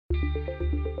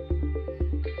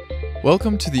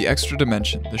Welcome to The Extra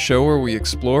Dimension, the show where we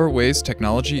explore ways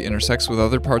technology intersects with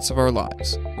other parts of our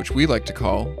lives, which we like to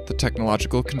call the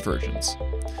technological convergence.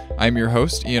 I'm your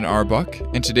host, Ian Arbuck,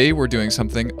 and today we're doing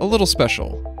something a little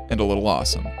special and a little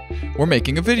awesome. We're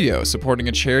making a video supporting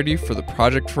a charity for the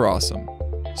Project for Awesome.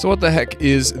 So what the heck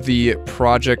is the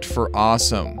Project for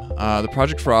Awesome? The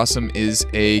Project for Awesome is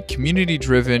a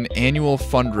community-driven annual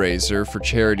fundraiser for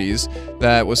charities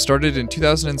that was started in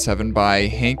 2007 by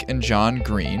Hank and John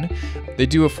Green. They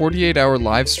do a 48-hour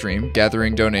live stream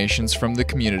gathering donations from the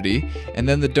community, and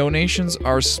then the donations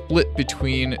are split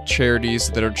between charities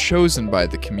that are chosen by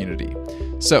the community.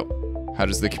 So, how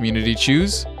does the community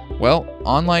choose? Well,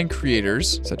 online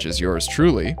creators, such as yours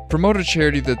truly, promote a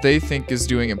charity that they think is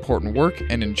doing important work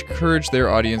and encourage their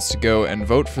audience to go and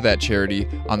vote for that charity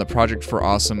on the Project for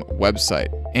Awesome website.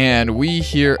 And we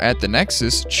here at the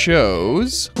Nexus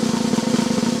chose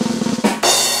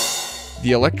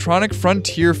the Electronic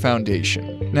Frontier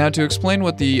Foundation. Now, to explain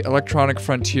what the Electronic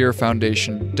Frontier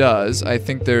Foundation does, I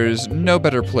think there's no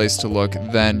better place to look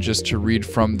than just to read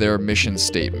from their mission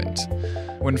statement.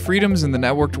 When freedoms in the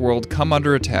networked world come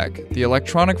under attack, the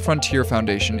Electronic Frontier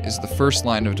Foundation is the first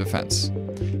line of defense.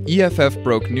 EFF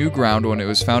broke new ground when it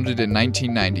was founded in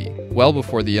 1990, well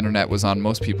before the internet was on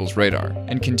most people's radar,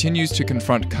 and continues to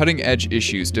confront cutting-edge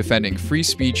issues defending free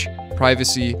speech,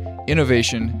 privacy,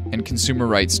 innovation, and consumer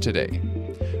rights today.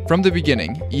 From the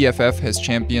beginning, EFF has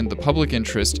championed the public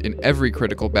interest in every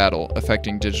critical battle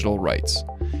affecting digital rights.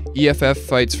 EFF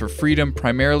fights for freedom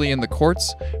primarily in the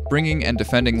courts, bringing and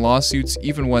defending lawsuits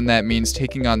even when that means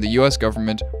taking on the US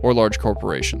government or large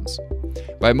corporations.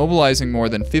 By mobilizing more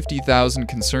than 50,000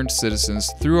 concerned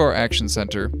citizens through our Action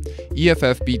Center,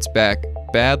 EFF beats back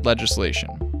bad legislation.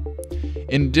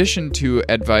 In addition to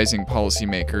advising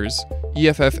policymakers,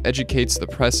 EFF educates the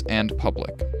press and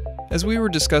public. As we were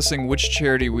discussing which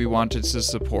charity we wanted to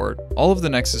support, all of the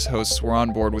Nexus hosts were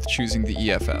on board with choosing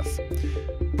the EFF.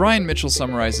 Brian Mitchell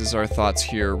summarizes our thoughts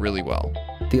here really well.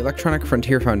 The Electronic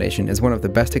Frontier Foundation is one of the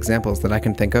best examples that I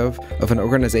can think of an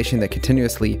organization that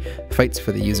continuously fights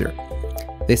for the user.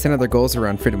 They center their goals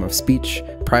around freedom of speech,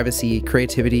 privacy,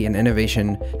 creativity and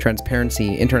innovation,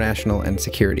 transparency, international, and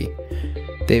security.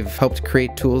 They've helped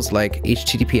create tools like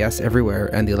HTTPS Everywhere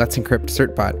and the Let's Encrypt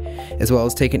certbot, as well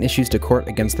as taken issues to court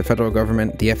against the federal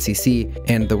government, the FCC,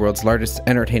 and the world's largest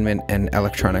entertainment and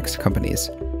electronics companies.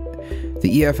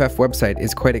 The EFF website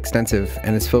is quite extensive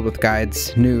and is filled with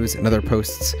guides, news, and other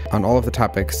posts on all of the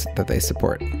topics that they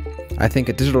support. I think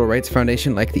a digital rights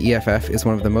foundation like the EFF is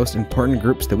one of the most important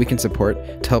groups that we can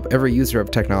support to help every user of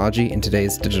technology in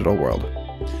today's digital world.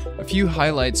 A few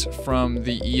highlights from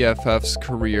the EFF's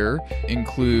career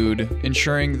include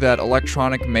ensuring that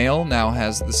electronic mail now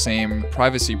has the same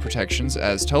privacy protections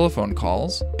as telephone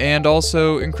calls, and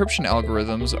also encryption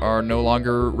algorithms are no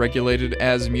longer regulated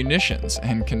as munitions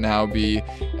and can now be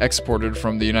exported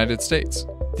from the United States.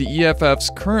 The EFF's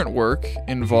current work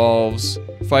involves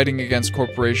fighting against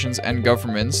corporations and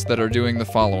governments that are doing the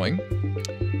following: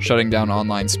 shutting down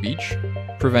online speech,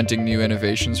 preventing new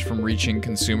innovations from reaching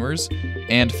consumers,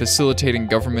 and facilitating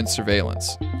government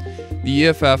surveillance. The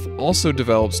EFF also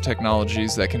develops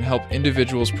technologies that can help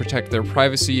individuals protect their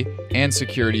privacy and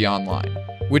security online,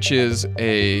 which is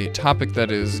a topic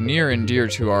that is near and dear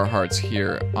to our hearts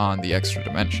here on The Extra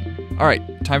Dimension.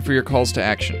 Alright, time for your calls to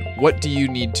action. What do you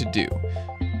need to do?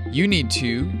 You need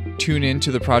to tune in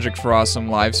to the Project for Awesome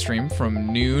live stream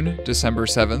from noon December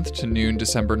 7th to noon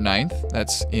December 9th.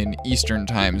 That's in Eastern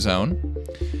Time Zone.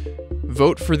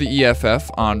 Vote for the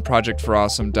EFF on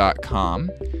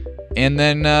projectforawesome.com, and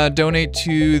then donate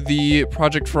to the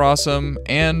Project for Awesome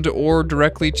and or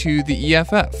directly to the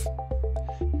EFF.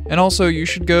 And also, you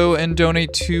should go and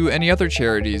donate to any other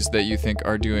charities that you think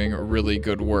are doing really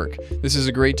good work. This is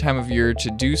a great time of year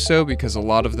to do so because a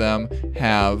lot of them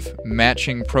have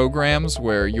matching programs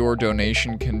where your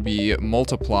donation can be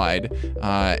multiplied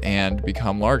and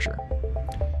become larger.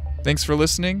 Thanks for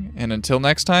listening, and until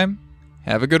next time,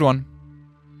 have a good one.